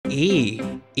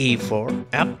A for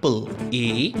apple.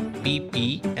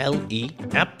 A-P-P-L-E,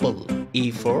 apple.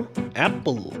 A for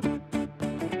apple.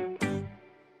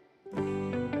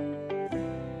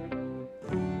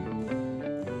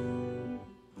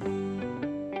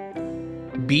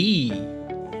 B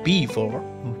for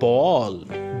ball.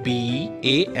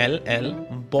 B-A-L-L,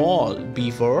 ball.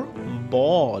 B for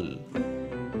ball.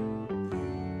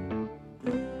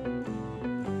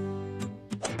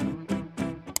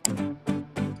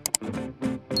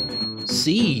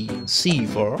 C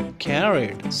for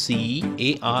carrot.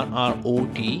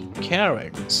 C-A-R-R-O-T,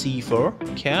 carrot. C for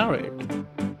carrot.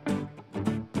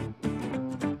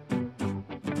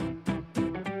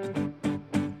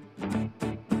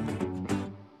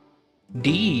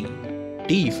 D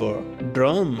for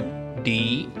drum.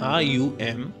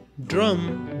 D-R-U-M,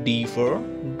 drum. D for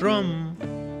drum.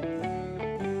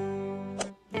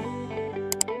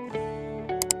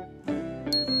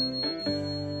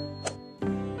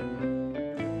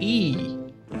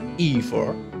 E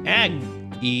for egg.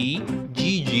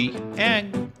 E-G-G,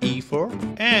 egg. E for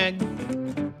egg.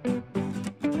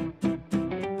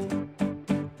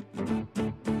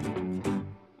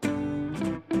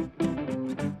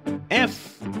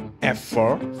 F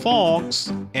for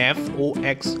fox.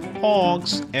 F-O-X,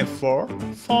 fox. F for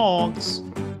fox.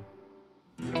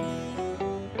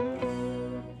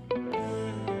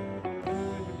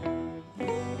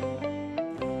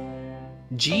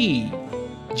 G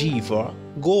for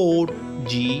goat.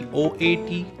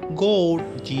 G-O-A-T, goat.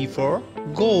 G for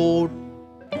goat.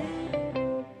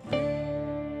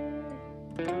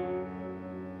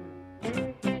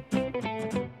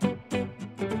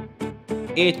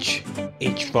 H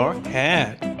for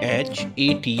hat.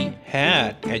 H-A-T,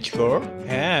 hat. H for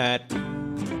hat.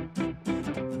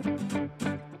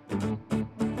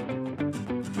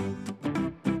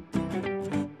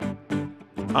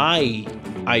 I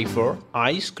for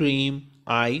ice cream.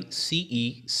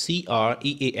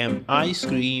 I-C-E-C-R-E-A-M, ice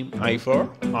cream. I for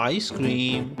ice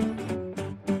cream.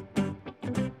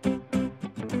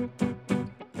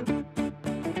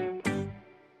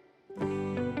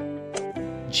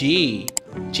 J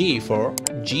for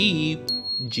jeep.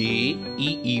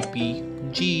 J-E-E-P,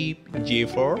 jeep. J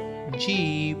for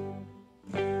jeep.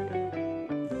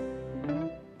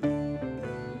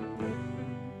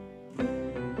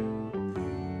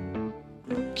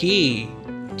 K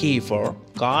for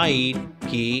kite.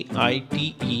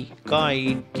 K-I-T-E,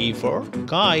 kite. K for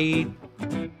kite.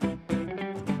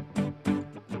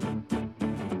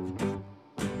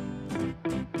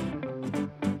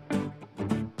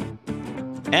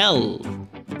 L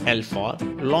for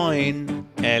lion.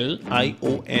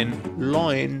 L-I-O-N,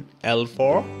 lion. L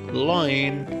for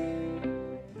lion.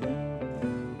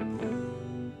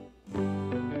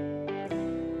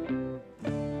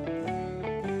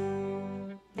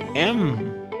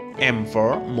 M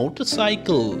for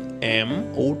motorcycle.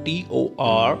 M-O-T-O-R-C-Y-C-L-E,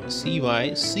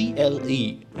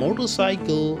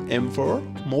 motorcycle. M for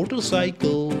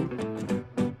motorcycle.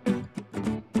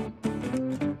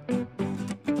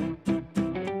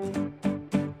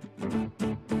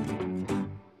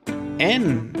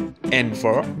 N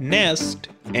for nest.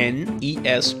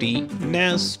 N-E-S-T,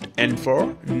 nest. N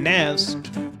for nest.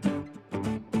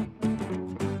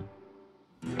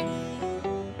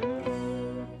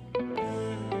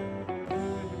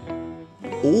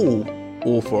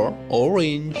 O for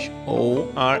orange.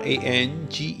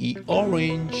 O-R-A-N-G-E,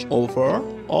 orange. O for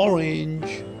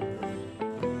orange.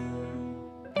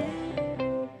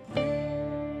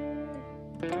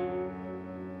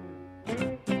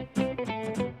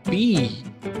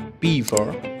 P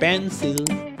for pencil.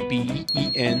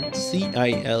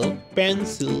 P-E-N-C-I-L,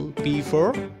 pencil. P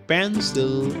for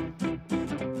pencil.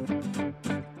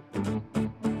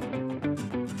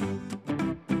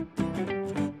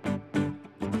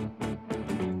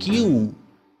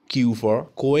 Q for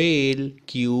quail.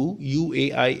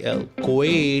 Q-U-A-I-L,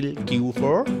 quail. Q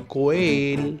for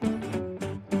quail.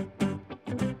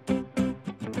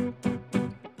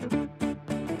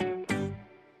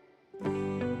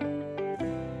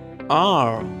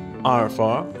 R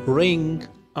for ring.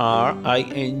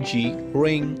 R-I-N-G,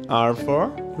 ring. R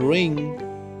for ring.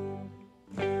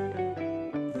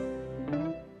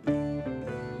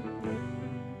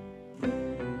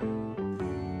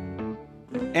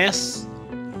 S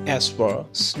for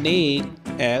snake.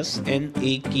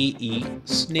 S-N-A-K-E,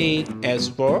 snake. S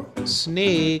for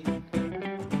snake.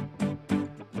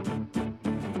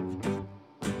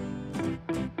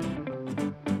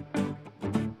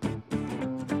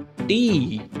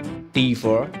 T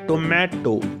for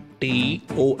tomato.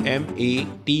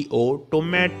 T-O-M-A-T-O,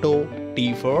 tomato.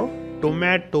 T for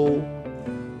tomato.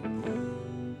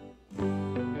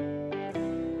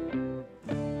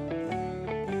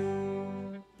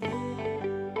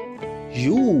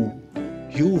 U.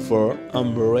 U for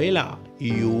umbrella.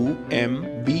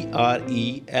 U-M-B-R-E-L-L-A,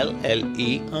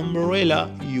 umbrella.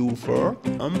 U for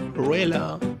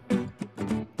umbrella.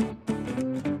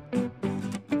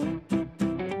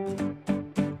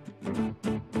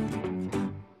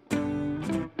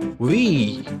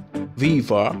 V. V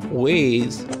for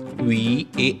vase.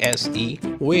 V-A-S-E,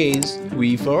 vase.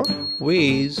 V for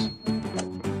vase.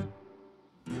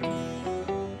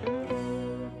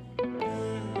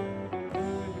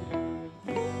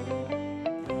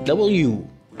 W.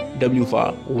 W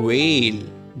for whale.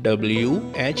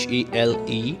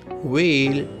 W-H-A-L-E,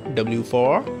 whale. W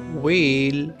for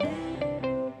whale.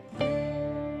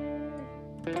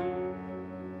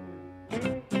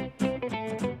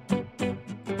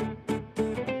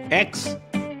 X.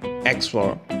 X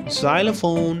for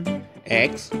xylophone.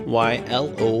 X-Y-L-O-P-H-O-N-E,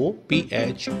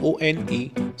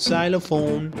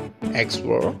 xylophone. X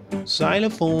for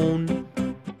xylophone.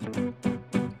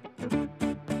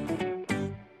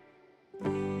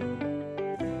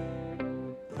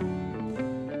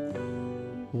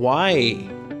 Y.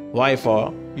 Y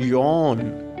for yawn.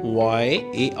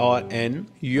 Y-A-R-N,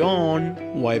 yawn.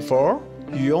 Y for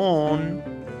yawn.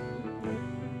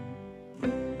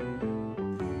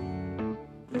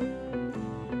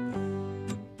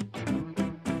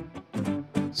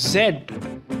 Z.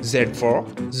 Z for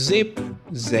zip.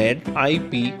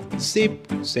 Z-I-P, zip.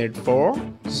 Z for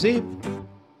zip.